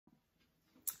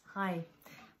Hi,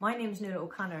 my name is Nuala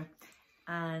O'Connor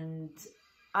and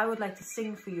I would like to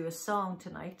sing for you a song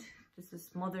tonight. This is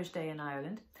Mother's Day in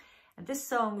Ireland, and this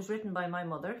song was written by my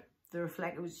mother.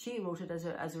 She wrote it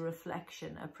as a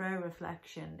reflection, a prayer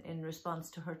reflection in response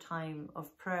to her time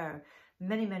of prayer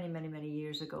many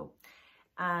years ago.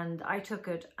 And I took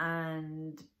it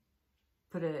and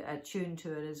put a tune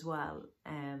to it as well.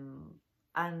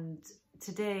 And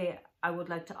today I would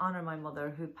like to honour my mother,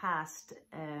 who passed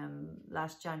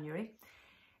last January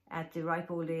at the ripe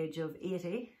old age of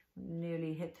 80,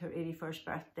 nearly hit her 81st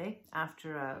birthday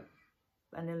after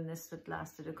an illness that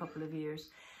lasted a couple of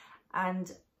years.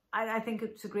 And I think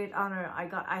it's a great honour.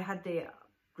 I had the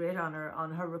great honour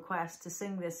on her request to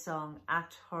sing this song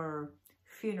at her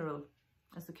funeral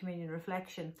as a communion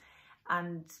reflection,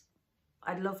 and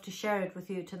I'd love to share it with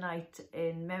you tonight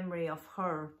in memory of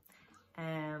her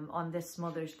on this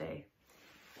Mother's Day.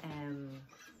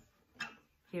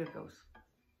 Here it goes.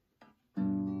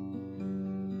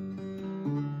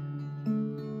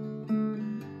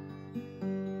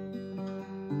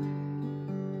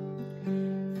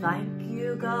 Thank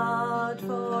you, God,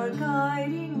 for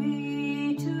guiding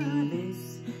me to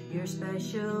this, your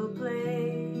special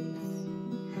place,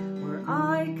 where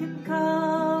I can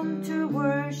come to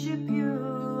worship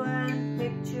you and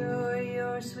picture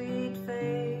your sweet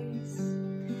face.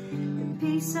 The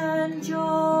peace and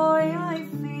joy I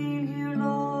feel here,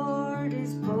 Lord,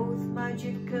 is both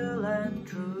magical and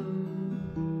true.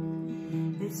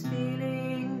 This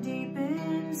feeling deep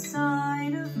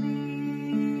inside of me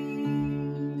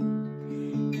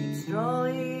keeps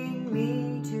drawing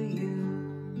me to you.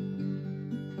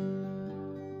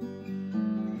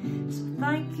 So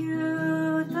thank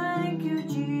you,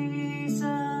 Jesus,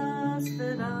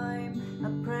 that I'm a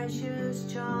precious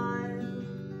child,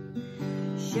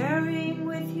 sharing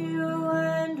with you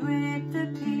and with the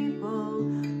people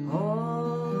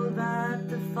all that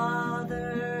the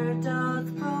Father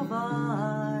doth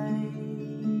provide,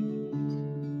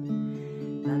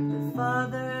 that the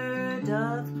Father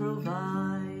doth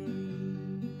provide.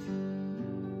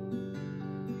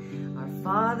 Our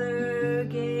Father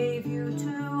gave you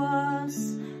to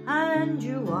us, and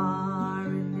you are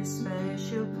in this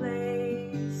special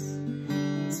place,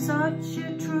 in such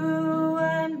a true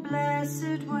and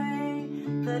blessed way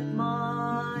that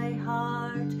my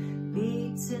heart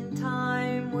beats in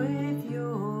time with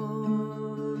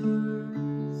yours.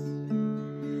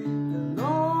 The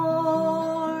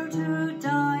Lord who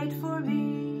died for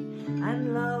me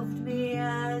and loved me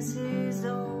as his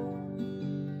own,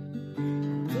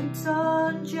 and keeps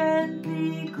on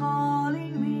gently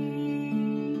calling me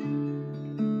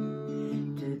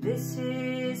to this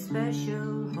his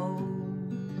special home.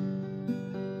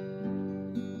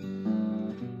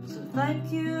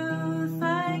 Thank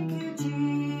you,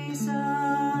 Jesus,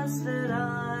 that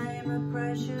I'm a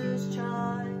precious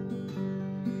child,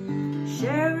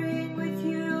 sharing with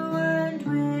you and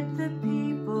with the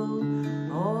people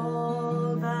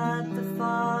all that the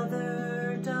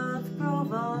Father doth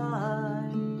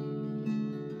provide,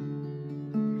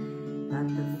 that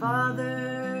the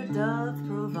Father doth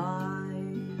provide.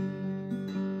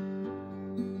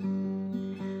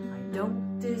 I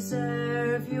don't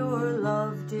deserve your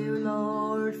love, dear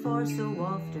Lord, for so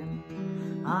often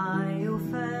I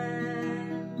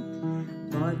offend,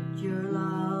 but your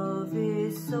love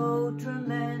is so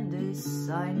tremendous,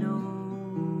 I know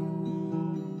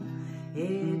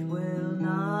it will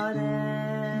not end.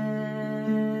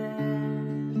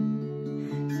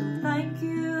 So thank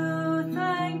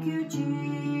you,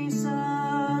 Jesus,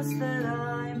 that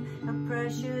I'm a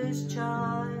precious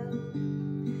child,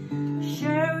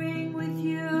 sharing with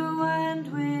you and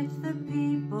with the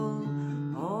people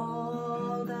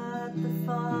all that the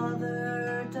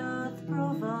Father doth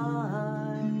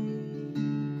provide,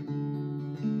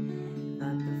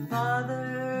 that the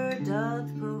Father doth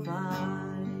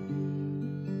provide,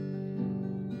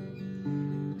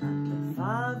 that the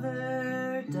Father